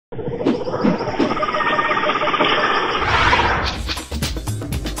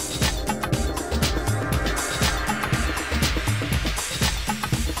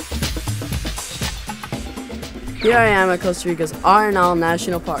Here I am at Costa Rica's Arenal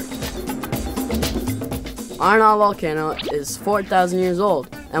National Park. Arenal Volcano is 4,000 years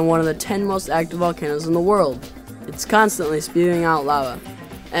old and one of the 10 most active volcanoes in the world. It's constantly spewing out lava.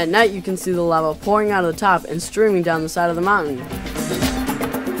 At night you can see the lava pouring out of the top and streaming down the side of the mountain.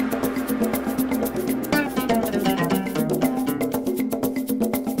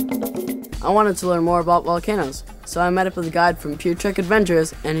 I wanted to learn more about volcanoes, so I met up with a guide from Pure Trek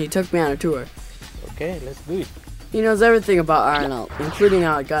Adventures and he took me on a tour. Okay, let's do it. He knows everything about Arenal, including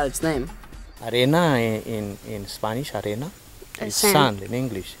how it got its name. Arena in Spanish, arena is sand in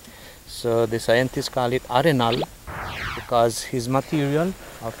English. So the scientists call it arenal because his material,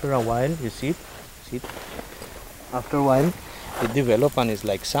 after a while, you see it? After a while, it develops and is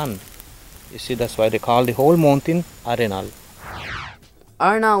like sand. You see, that's why they call the whole mountain arenal.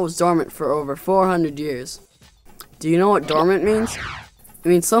 Arenal was dormant for over 400 years. Do you know what dormant means? It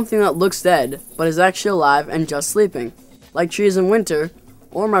means something that looks dead, but is actually alive and just sleeping. Like trees in winter,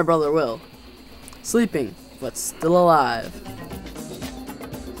 or my brother Will. Sleeping, but still alive.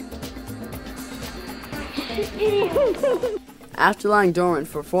 After lying dormant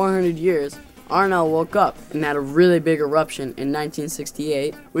for 400 years, Arenal woke up and had a really big eruption in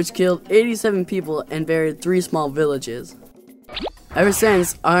 1968, which killed 87 people and buried 3 small villages. Ever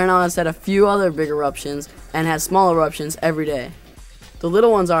since, Arenal has had a few other big eruptions and has small eruptions every day. The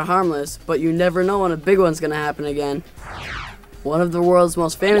little ones are harmless, but you never know when a big one's gonna happen again. One of the world's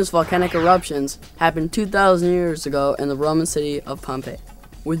most famous volcanic eruptions happened 2,000 years ago in the Roman city of Pompeii.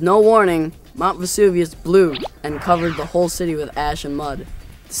 With no warning, Mount Vesuvius blew and covered the whole city with ash and mud.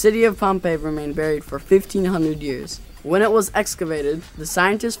 The city of Pompeii remained buried for 1,500 years. When it was excavated, the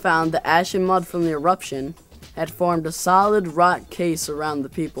scientists found the ash and mud from the eruption had formed a solid rock case around the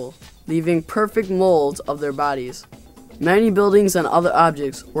people, leaving perfect molds of their bodies. Many buildings and other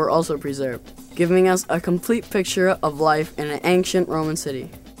objects were also preserved, giving us a complete picture of life in an ancient Roman city.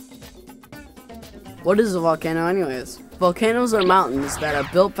 What is a volcano anyways? Volcanoes are mountains that are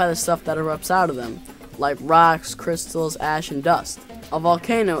built by the stuff that erupts out of them, like rocks, crystals, ash, and dust. A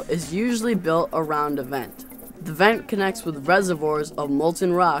volcano is usually built around a vent. The vent connects with reservoirs of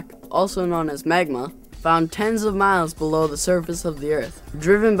molten rock, also known as magma, found tens of miles below the surface of the earth.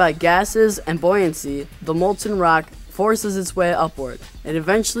 Driven by gases and buoyancy, the molten rock forces its way upward. It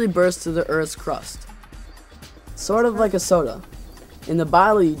eventually bursts to the earth's crust. Sort of like a soda. In the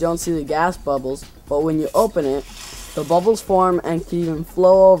bottle you don't see the gas bubbles, but when you open it, the bubbles form and can even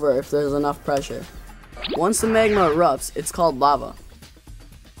flow over if there's enough pressure. Once the magma erupts, it's called lava.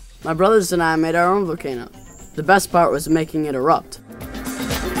 My brothers and I made our own volcano. The best part was making it erupt.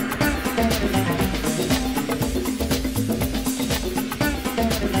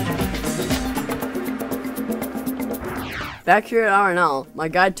 Back here at Arenal, my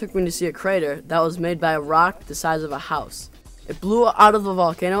guide took me to see a crater that was made by a rock the size of a house. It blew out of the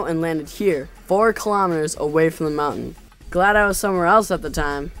volcano and landed here, 4 kilometers away from the mountain. Glad I was somewhere else at the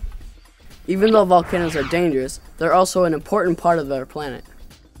time. Even though volcanoes are dangerous, they're also an important part of our planet.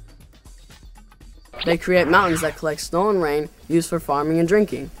 They create mountains that collect snow and rain used for farming and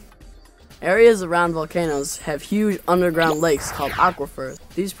drinking. Areas around volcanoes have huge underground lakes called aquifers.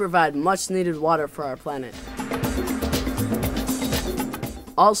 These provide much needed water for our planet.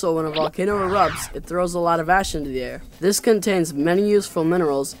 Also, when a volcano erupts, it throws a lot of ash into the air. This contains many useful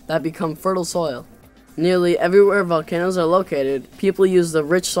minerals that become fertile soil. Nearly everywhere volcanoes are located, people use the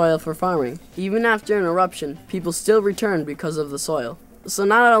rich soil for farming. Even after an eruption, people still return because of the soil. So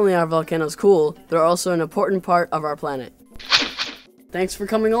not only are volcanoes cool, they're also an important part of our planet. Thanks for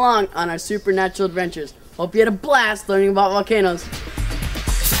coming along on our supernatural adventures. Hope you had a blast learning about volcanoes.